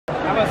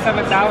a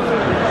 7,000.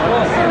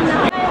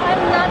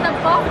 I'm not a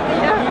boss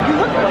leader. You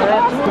look like a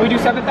boss. Can we do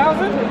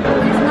 7,000?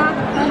 It's not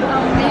fun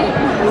on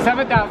me.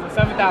 7,000,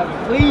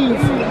 7,000. Please,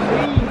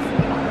 please.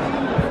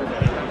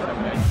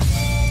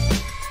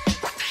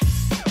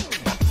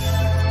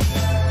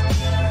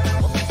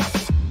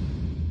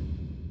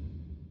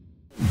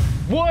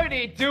 What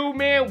it do,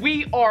 man?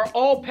 We are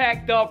all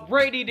packed up,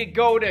 ready to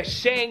go to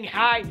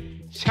Shanghai,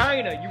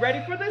 China. You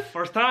ready for this?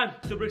 First time,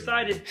 super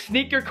excited.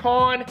 Sneaker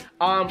con,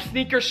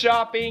 sneaker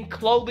shopping,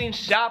 clothing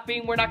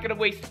shopping. We're not gonna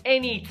waste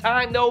any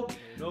time though.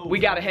 No. We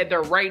gotta head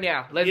there right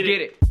now. Let's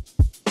get it.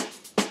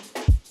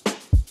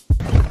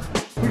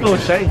 We're going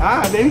to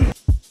Shanghai, baby.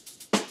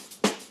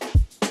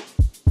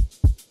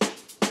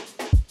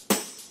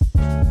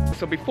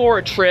 So before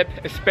a trip,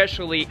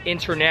 especially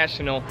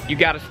international, you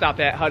gotta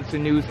stop at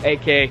Hudson News,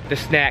 aka the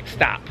snack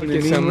stop.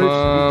 Get some,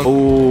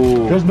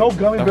 there's no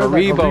gummy bears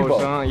like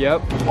Haribos,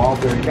 yep.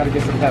 Walter, you gotta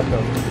get some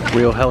Pepto.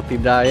 Real healthy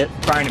diet.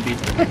 Trying to be.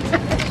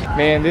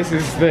 Man, this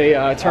is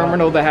the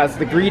terminal that has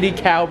the greedy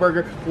cow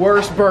burger,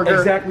 worst burger.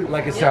 Exactly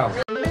like it sounds.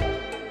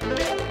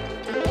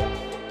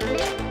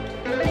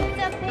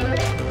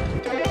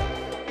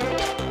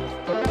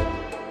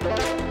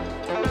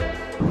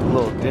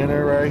 Little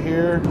dinner right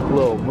here,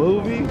 little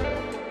movie.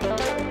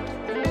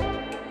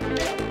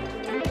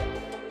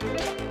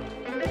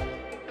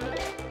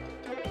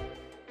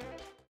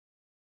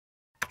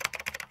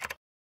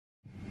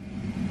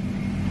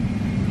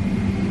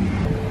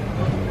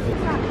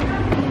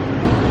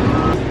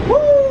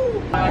 Woo!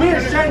 We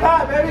in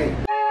Shanghai, baby!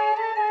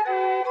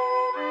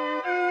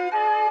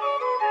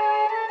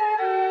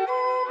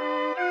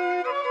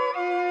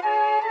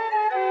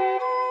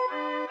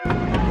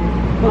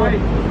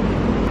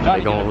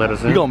 You gonna let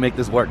us in? You gonna make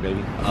this work,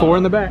 baby. 4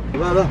 in the back.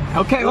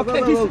 Okay, okay.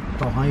 You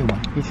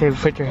He said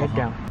put your head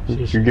down.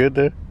 You good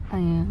there? I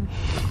am.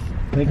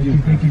 Thank you.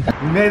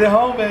 We made it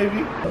home, baby.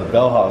 The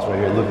Bell House right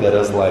here looked at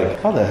us like,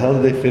 how the hell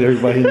did they fit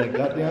everybody in that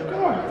goddamn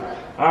car?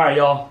 All right,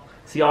 y'all.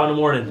 See y'all in the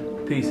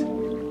morning. Peace.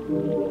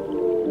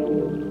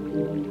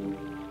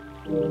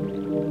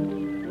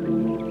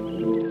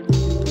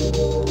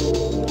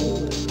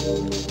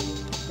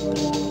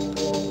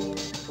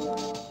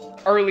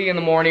 Early in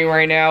the morning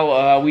right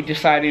now, we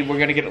decided we're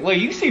gonna get it. Look,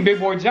 you see Big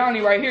Boy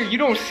Johnny right here. You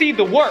don't see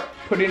the work.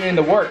 Putting in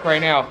the work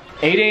right now.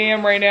 8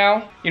 a.m. right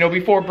now. You know,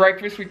 before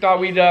breakfast, we thought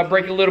we'd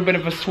break a little bit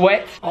of a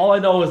sweat. All I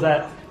know is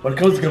that when it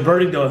comes to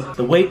converting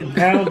the weight in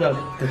pound, the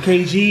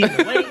kg,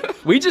 the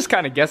weight. We just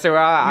kind of guessed it. You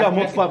got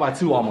multiplied by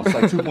 2 almost,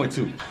 like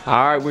 2.2.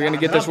 All right, we're gonna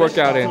get this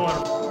workout in.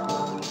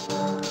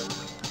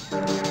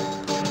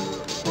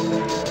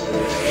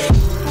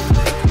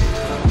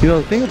 You know,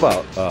 the thing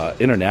about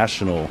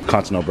international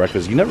continental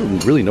breakfast, you never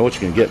really know what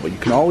you're gonna get, but you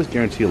can always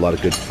guarantee a lot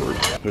of good food.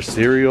 There's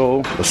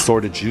cereal,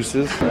 assorted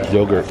juices,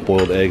 yogurt,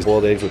 boiled eggs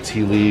with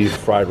tea leaves,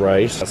 fried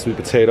rice, sweet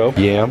potato,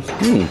 yams.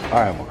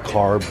 I am a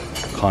carb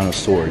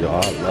connoisseur,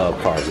 y'all. I love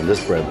carbs, and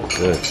this bread looks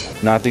good.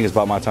 Now I think it's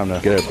about my time to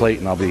get a plate,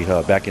 and I'll be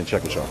back in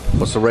check with y'all.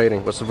 What's the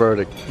rating? What's the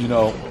verdict? You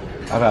know,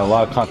 I've had a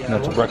lot of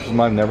continental breakfast in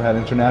mine, never had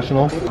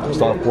international.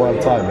 Start 4 at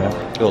a time, man.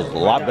 It was a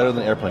lot better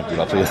than airplane food,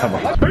 I'll tell you that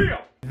much.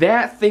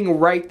 That thing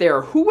right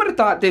there, who would have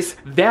thought this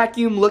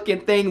vacuum looking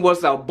thing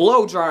was a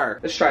blow dryer?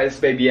 Let's try this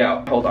baby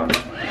out. Hold on.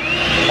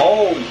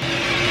 Oh.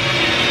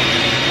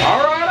 All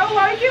right, I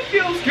like it.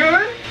 Feels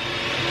good.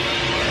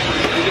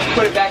 You just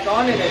put it back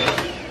on and it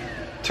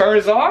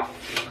turns off.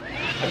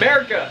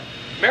 America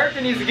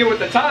needs to get with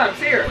the times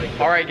here.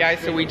 All right,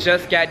 guys, so we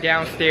just got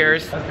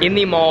downstairs in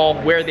the mall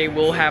where they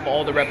will have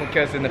all the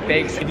replicas and the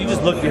fakes. If you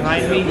just look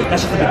behind me,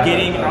 that's just the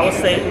beginning. I would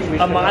say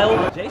a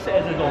mile. Jay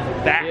said it goes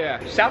back.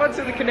 Yeah. Shout out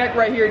to the Connect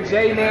right here,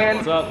 Jay, man.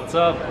 What's up? What's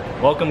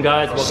up? Welcome,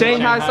 guys. Welcome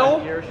Shanghai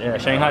Soul? Yeah,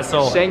 Shanghai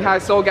Soul. Shanghai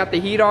Soul got the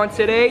heat on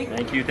today.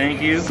 Thank you,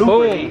 thank you.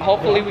 Boom.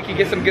 Hopefully we can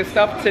get some good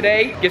stuff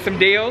today. Get some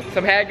deals,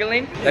 some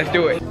haggling. Let's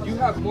do it. You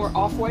have more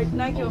off-white?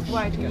 Nike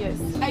Off-White, yes.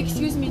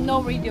 Excuse me,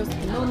 no videos.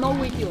 No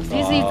videos.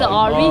 This is the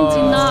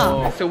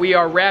original. So we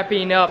are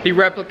wrapping up the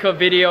replica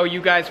video. You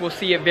guys will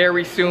see it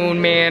very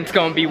soon, man. It's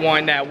gonna be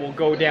one that will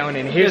go down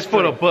in history. It's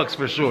for the books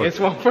for sure. It's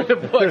one for the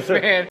books,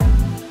 man.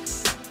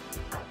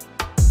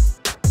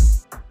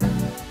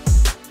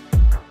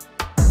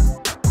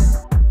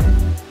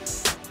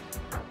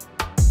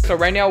 So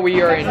right now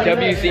we are in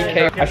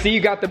WZK. I see you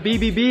got the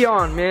BBB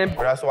on, man.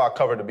 That's why I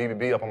covered the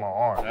BBB up on my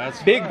arm.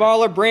 That's Big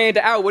Baller brand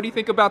out. What do you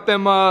think about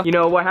them, you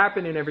know, what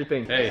happened and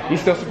everything? Hey. You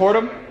still support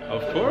them?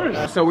 Of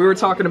course. So we were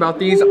talking about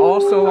these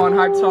also on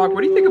Hype Talk.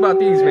 What do you think about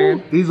these,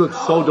 man? These look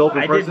so dope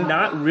in person. I did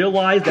not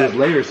realize that there's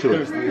layers to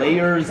it. There's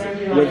layers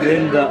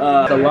within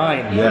the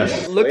line.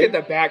 Yes. Look at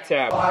the back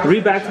tab. 3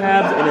 back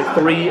tabs and then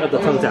 3 of the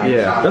tongue tabs.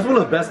 Yeah. That's one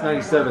of the best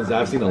 97s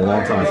I've seen in a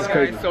long time. It's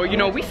crazy. So, you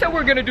know, we said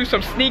we're gonna do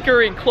some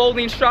sneaker and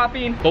clothing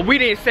shopping, but we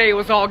didn't say it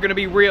was all gonna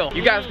be real.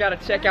 You guys gotta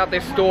check out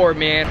this store,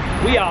 man.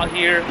 We out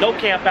here. No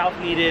camp outs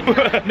needed.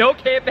 No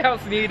camp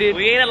outs needed.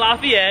 We ain't at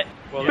Lafayette.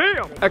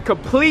 Bam! A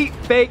complete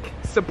fake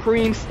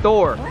Supreme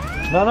store.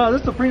 No,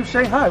 this is Supreme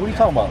Shanghai. What are you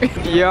talking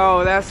about?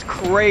 Yo, that's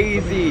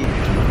crazy.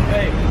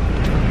 Hey.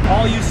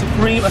 all you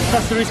Supreme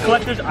accessories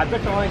collectors, I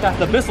bet you only got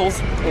the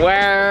missiles.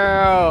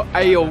 Wow.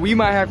 Hey, yo, we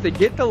might have to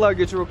get the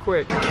luggage real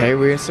quick. Okay,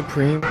 we're in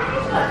Supreme.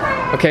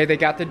 Okay, they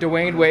got the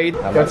Dwayne Wade.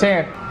 Yo,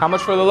 Tang, how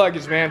much for the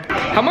luggage, man?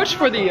 How much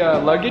for the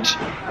luggage?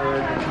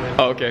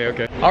 Oh,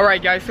 okay. All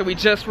right, guys, so we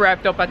just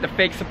wrapped up at the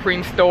fake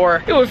Supreme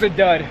store. It was a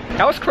dud.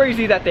 That was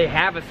crazy that they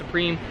have a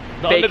Supreme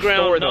fake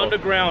store, though. The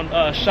underground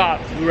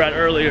shop we were at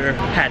earlier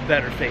had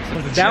better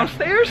faces.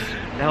 Downstairs?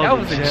 That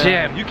was a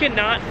gem. You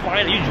cannot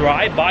find it. You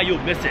drive by, you'll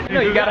miss it. No,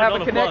 you gotta have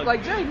a connect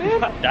like Jay,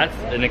 man. That's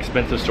an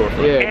expensive store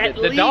for Yeah,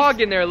 the dog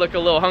in there look a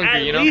little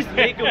hungry, you know? At least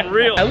make them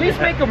real. At least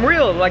make them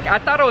real. Like, I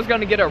thought I was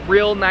gonna get a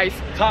real nice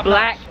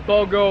black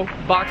BOGO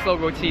box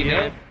logo tee,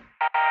 man.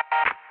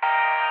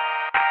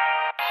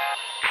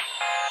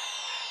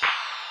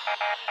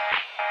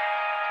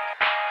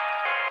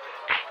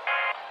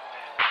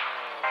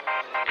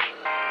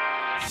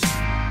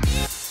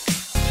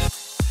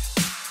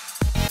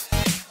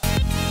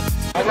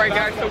 Alright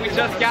guys, so we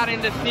just got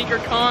into Sneaker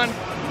Con.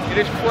 It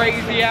is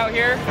crazy out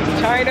here.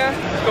 China,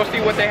 let's go see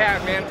what they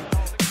have, man.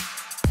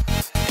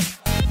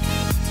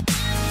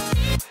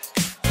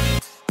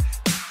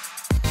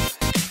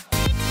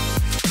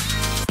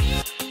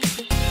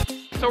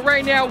 So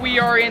right now we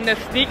are in the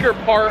sneaker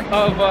part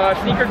of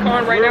Sneaker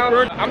Con right now.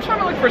 I'm trying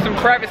to look for some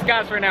Travis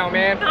Scotts right now,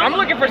 man. I'm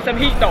looking for some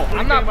heat though.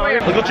 I'm not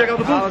playing. Let's go check out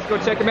the booth. Let's go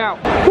check them out.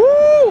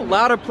 Woo! A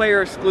lot of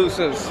player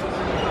exclusives.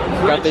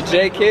 Got the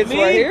J Kids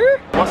right here.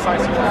 What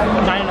size?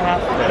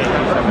 9.5.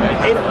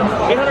 $800?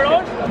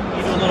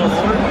 You do a little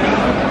more?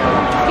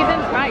 Give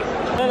them price.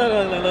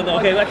 No.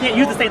 Okay, I can't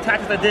use the same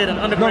tactics I did in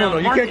underground. No,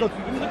 you can't go.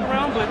 You look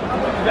around, but you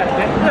got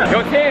it.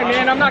 Yo, Tan,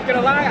 man, I'm not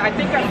gonna lie. I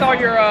think I saw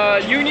your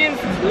unions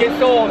get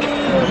sold.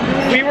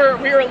 We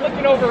were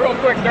looking over real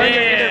quick during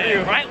the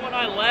interview. Right when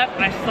I left,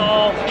 I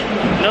saw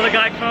another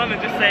guy come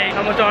and just say,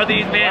 "How much are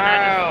these, man?"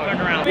 Wow. I just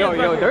turned around.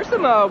 Yo, there's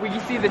some. You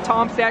see the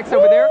Tom Sachs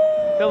over there?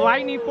 The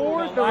Lightning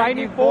 4s, the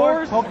Lightning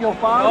 4s. Tokyo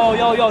 5. Oh,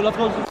 yo, let's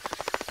go.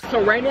 So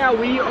right now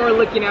we are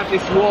looking at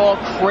this wall,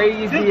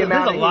 crazy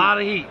amount of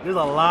heat. There's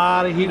a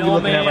lot of heat You we're know,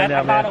 looking man, at right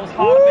now, I thought it man. was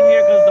hot up in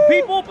here because of the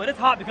people, but it's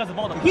hot because of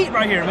all the heat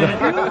right here, man.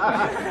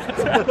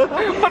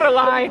 What a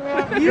line.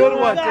 Good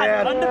one, got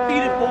Dad.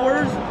 undefeated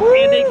 4s,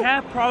 and they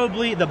have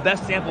probably the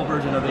best sample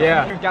version of it.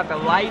 Yeah. We've got the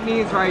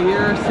Lightnings right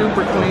here,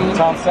 super clean.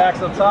 Tom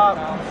Sachs up top.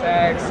 Tom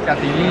Sachs, got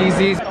the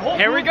Yeezys.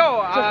 Here we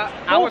go.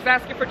 I was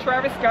asking for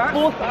Travis Scott.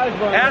 Full size,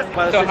 bro.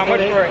 So how much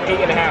for an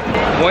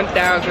 8.5?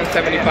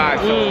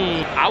 1,075.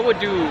 So I would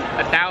do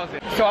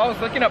 1,000. So I was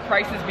looking up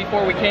prices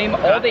before we came.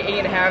 All the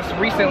 8.5s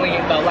recently,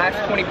 the last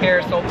 20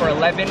 pairs sold for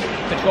 1,100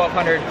 to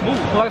 1,200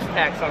 plus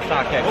tax on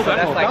StockX. So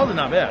that's like,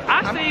 not bad.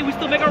 I say we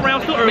still make our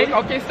rounds still early.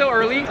 okay, still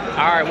early. All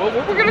right, well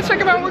we're gonna check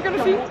them out. We're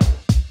gonna see.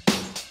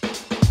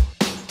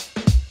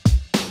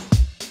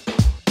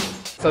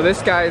 So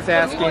this guy is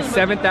asking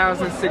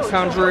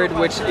 7,600,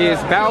 which is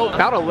about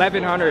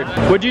 1,100.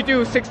 Would you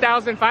do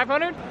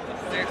 6,500?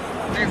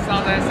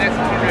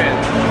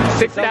 6,600.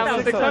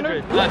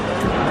 6,600?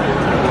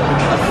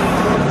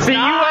 See, you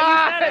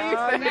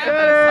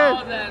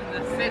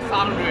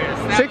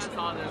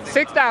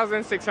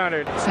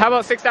 6,600. How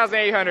about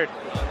 6,800?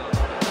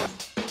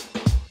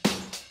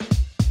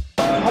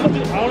 How much?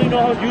 I don't even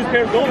know how used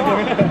pairs go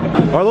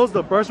together. Are those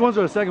the first ones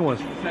or the second ones?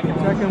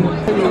 Second one.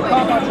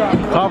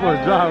 Copper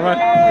drop, right?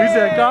 He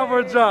said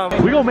copper drop.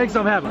 We gonna make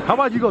something happen. How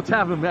about you go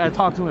tap him and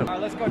talk to him? All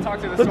right, let's go talk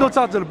to the Let's go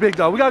talk to the big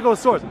dog. We gotta go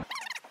to source.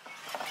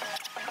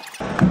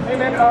 Hey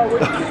man,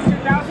 would you do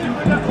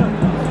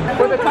 2,000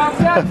 for the Tom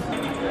Sachs?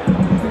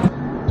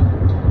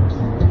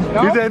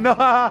 No? He said no.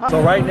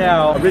 So right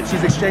now,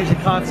 Richie's exchanging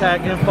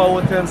contact info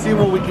with him, see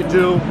what we can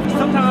do.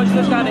 Sometimes you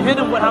just gotta hit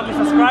them with how many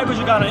subscribers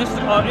you got on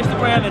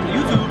Instagram and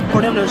YouTube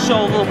for them to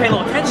show pay a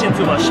little attention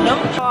to us, you know?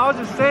 I was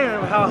just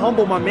saying how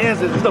humble my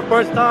man's is. This is the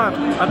first time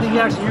I think he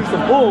actually used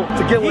some bull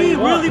to get what he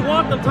really wants.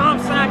 want the Tom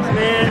Sachs,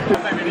 man.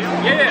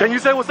 Yeah. Can you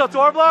say what's up to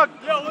our vlog?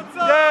 Yo, what's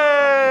up?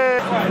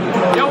 Yay!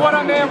 Yo, what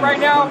up, man? Right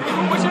now,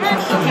 what's your name?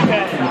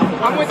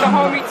 I'm with the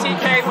homie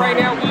TK right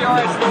now. We are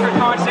at Sneaker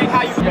Con. Say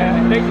hi, you.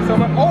 Yeah, thank you so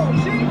much. Oh,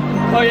 shit.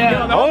 Oh,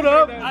 yeah. Hold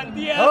up.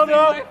 Hold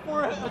up.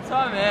 What's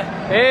up, man?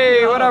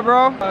 Hey, what up,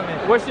 bro?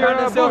 What's your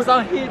booth?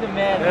 Some heat,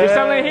 man. You're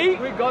selling heat?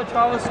 We got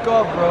Travis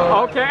Scott,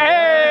 bro. Okay.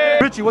 Hey.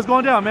 Richie, what's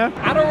going down, man?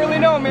 I don't really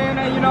know,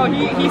 man. You know,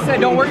 he said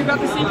don't worry about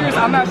the sneakers.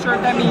 I'm not sure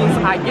if that means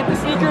I get the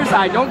sneakers,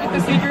 I don't get the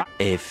sneakers.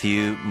 A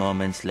few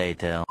moments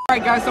later.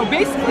 Alright guys, so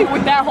basically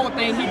with that whole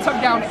thing, he took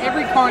down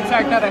every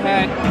contact that I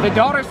had. The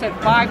daughter said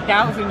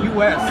 5,000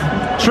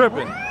 US.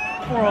 Tripping.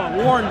 For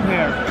a worn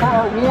pair. For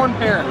a worn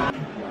pair.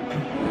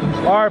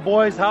 All right,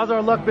 boys, how's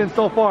our luck been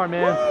so far,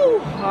 man?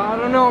 Woo. I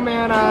don't know,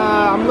 man.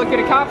 I'm looking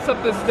to cop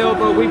something still,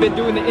 but we've been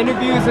doing the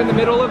interviews in the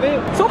middle of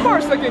it. So far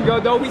it's looking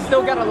good though. We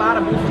still got a lot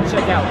of booths to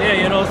check out. Yeah,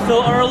 you know,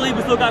 still early.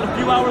 We still got a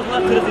few hours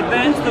left to this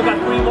event. Still got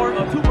 2 more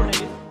days.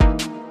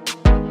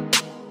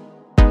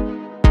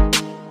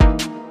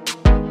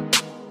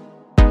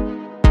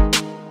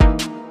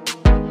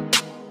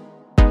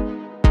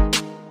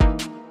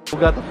 We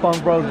got the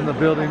Funk Bros in the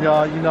building,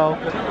 y'all, you know.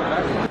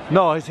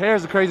 No, his hair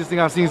is the craziest thing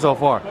I've seen so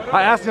far.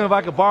 I asked him if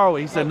I could borrow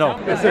it. He said no.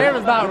 His hair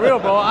is not real,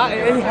 bro.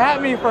 He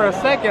had me for a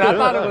second. I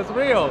thought it was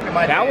real.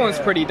 That one's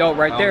pretty dope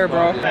right there,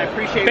 bro. I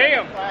appreciate it.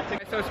 Damn!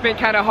 So it's been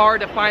kind of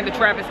hard to find the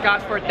Travis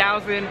Scotts for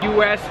 1,000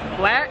 US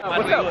flat.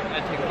 What's up?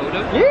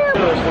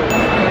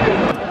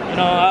 Yeah! You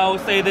know, I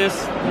always say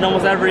this in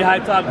almost every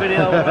Hype Talk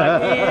video when I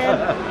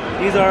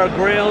can. These are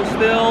grails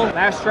still.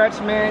 Last stretch,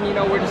 man. You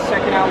know, we're just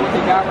checking out what they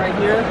got right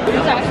here.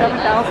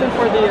 7,000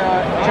 for the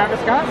Travis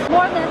Scotts.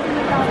 More than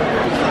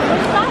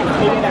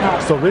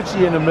 7,000. So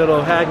Richie in the middle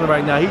of haggling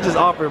right now. He just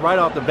offered right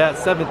off the bat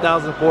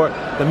 7,000 for it.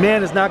 The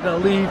man is not going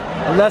to leave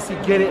unless he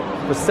get it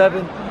for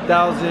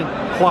 7,000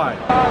 why?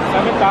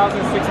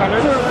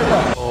 7,600.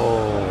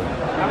 Oh.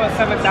 How about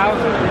 7,000?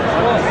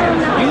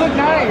 You look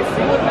nice.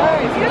 You look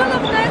nice. You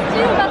look nice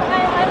too, but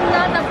I'm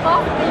not a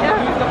boss here.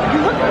 You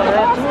look like a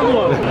boss too.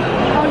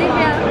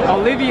 Olivia.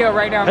 Olivia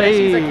right now, man. Hey.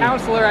 She's a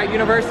counselor at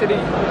university.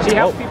 She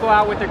helps people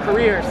out with their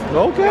careers.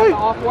 Okay. The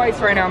off-whites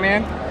right now,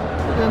 man.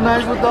 You're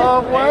nice with the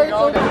off-white.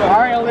 All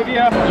right,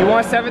 Olivia. You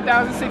want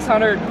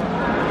 7,600.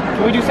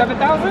 Can we do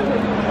 7,000?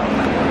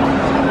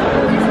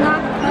 It's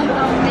not fun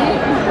on me.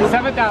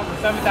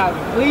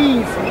 7,000,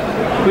 please.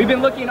 We've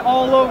been looking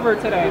all over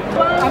today.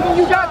 I mean,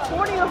 you got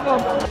 20 of them.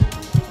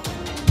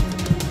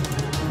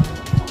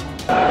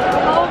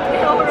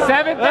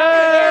 7,000.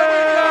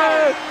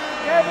 Hey!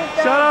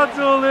 Shout out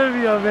to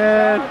Olivia,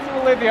 man. Shout out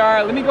to Olivia. All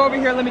right, let me go over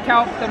here. Let me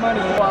count the money.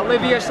 Well,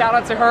 Olivia, shout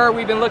out to her.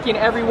 We've been looking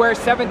everywhere.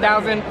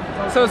 7,000.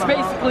 So it's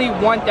basically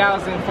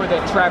 1,000 for the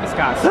Travis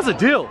Scotts. That's a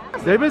deal.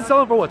 They've been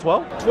selling for what,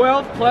 12?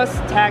 12 plus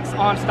tax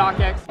on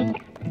StockX.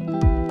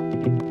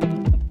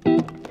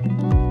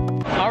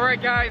 All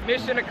right, guys,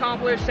 mission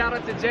accomplished. Shout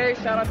out to Jay.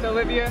 Shout out to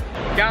Olivia.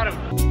 Got him.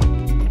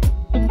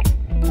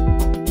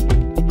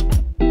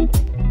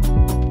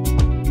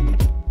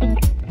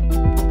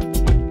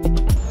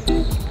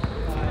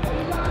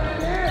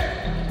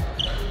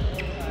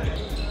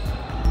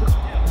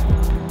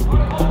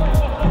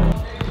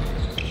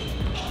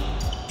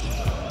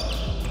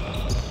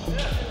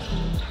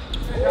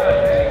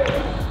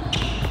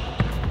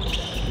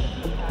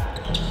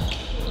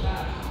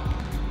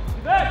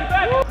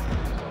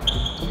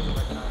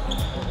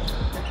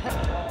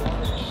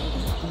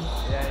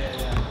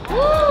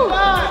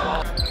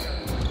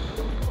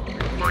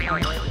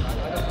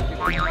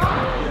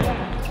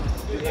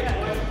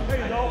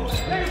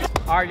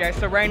 Alright guys,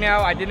 so right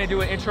now I didn't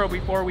do an intro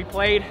before we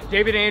played.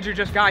 David and Andrew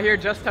just got here,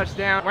 just touched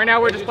down. Right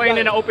now we're just playing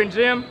in an open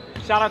gym.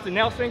 Shout out to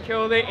Nelson,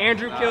 killed it.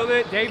 Andrew killed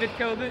it. David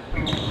killed it.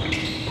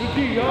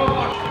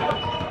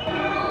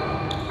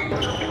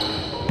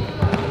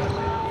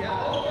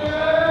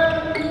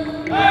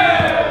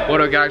 What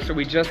up guys, so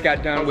we just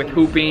got done with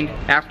hooping.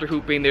 After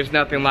hooping, there's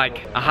nothing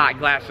like a hot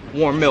glass of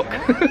warm milk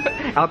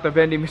out the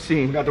vending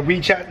machine. We got the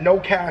WeChat, no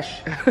cash.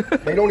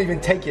 They don't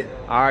even take it.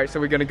 All right, so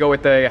we're gonna go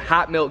with the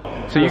hot milk.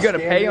 So you're gonna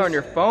pay on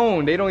your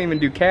phone. They don't even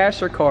do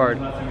cash or card.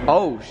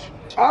 Oh,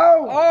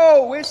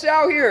 oh, it's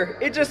out here.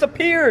 It just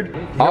appeared. Go.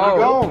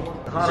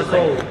 Hot or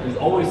cold? There's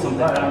always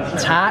something.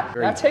 It's hot.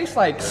 That tastes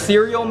like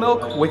cereal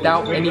milk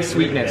without any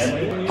sweetness.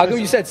 How come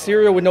you said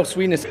cereal with no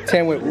sweetness?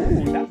 Tan went,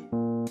 ooh.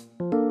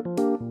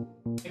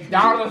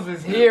 McDonald's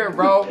is here,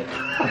 bro.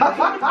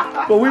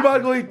 But we about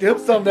to go eat dim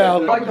sum now.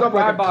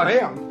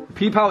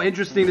 Peep how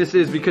interesting this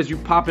is because you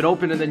pop it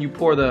open and then you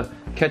pour the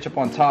ketchup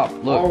on top.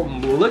 Look. Oh,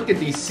 look at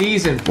these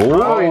seasoned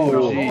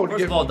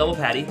First of all, double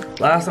patty.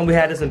 Last time we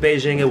had this in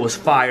Beijing, it was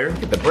fire.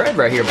 Look at the bread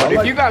right here, but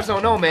if you guys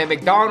don't know, man,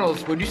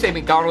 McDonald's, when you say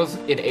McDonald's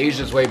in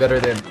Asia is way better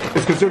than...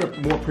 It's considered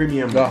more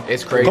premium.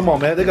 It's crazy. Come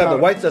on, man. They got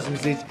the white sesame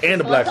seeds and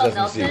the black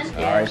sesame seeds.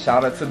 All right,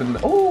 shout out to the...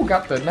 Oh,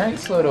 got the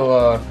nice little...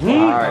 All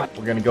right,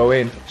 we're gonna go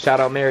in. Shout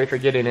out Mary for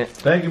getting it.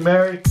 Thank you,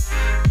 Mary.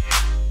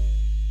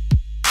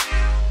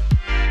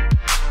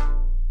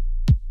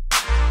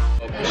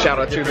 Shout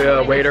out to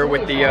the waiter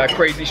with the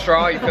crazy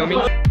straw, you feel me?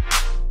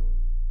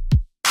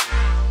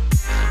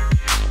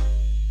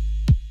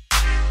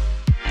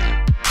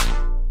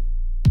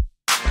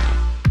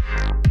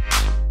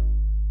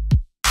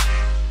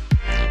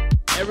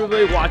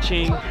 Everybody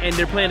watching, and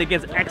they're playing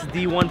against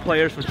ex-D1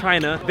 players from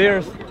China.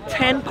 There's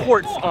 10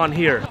 courts on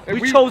here.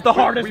 We chose the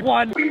hardest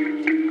one.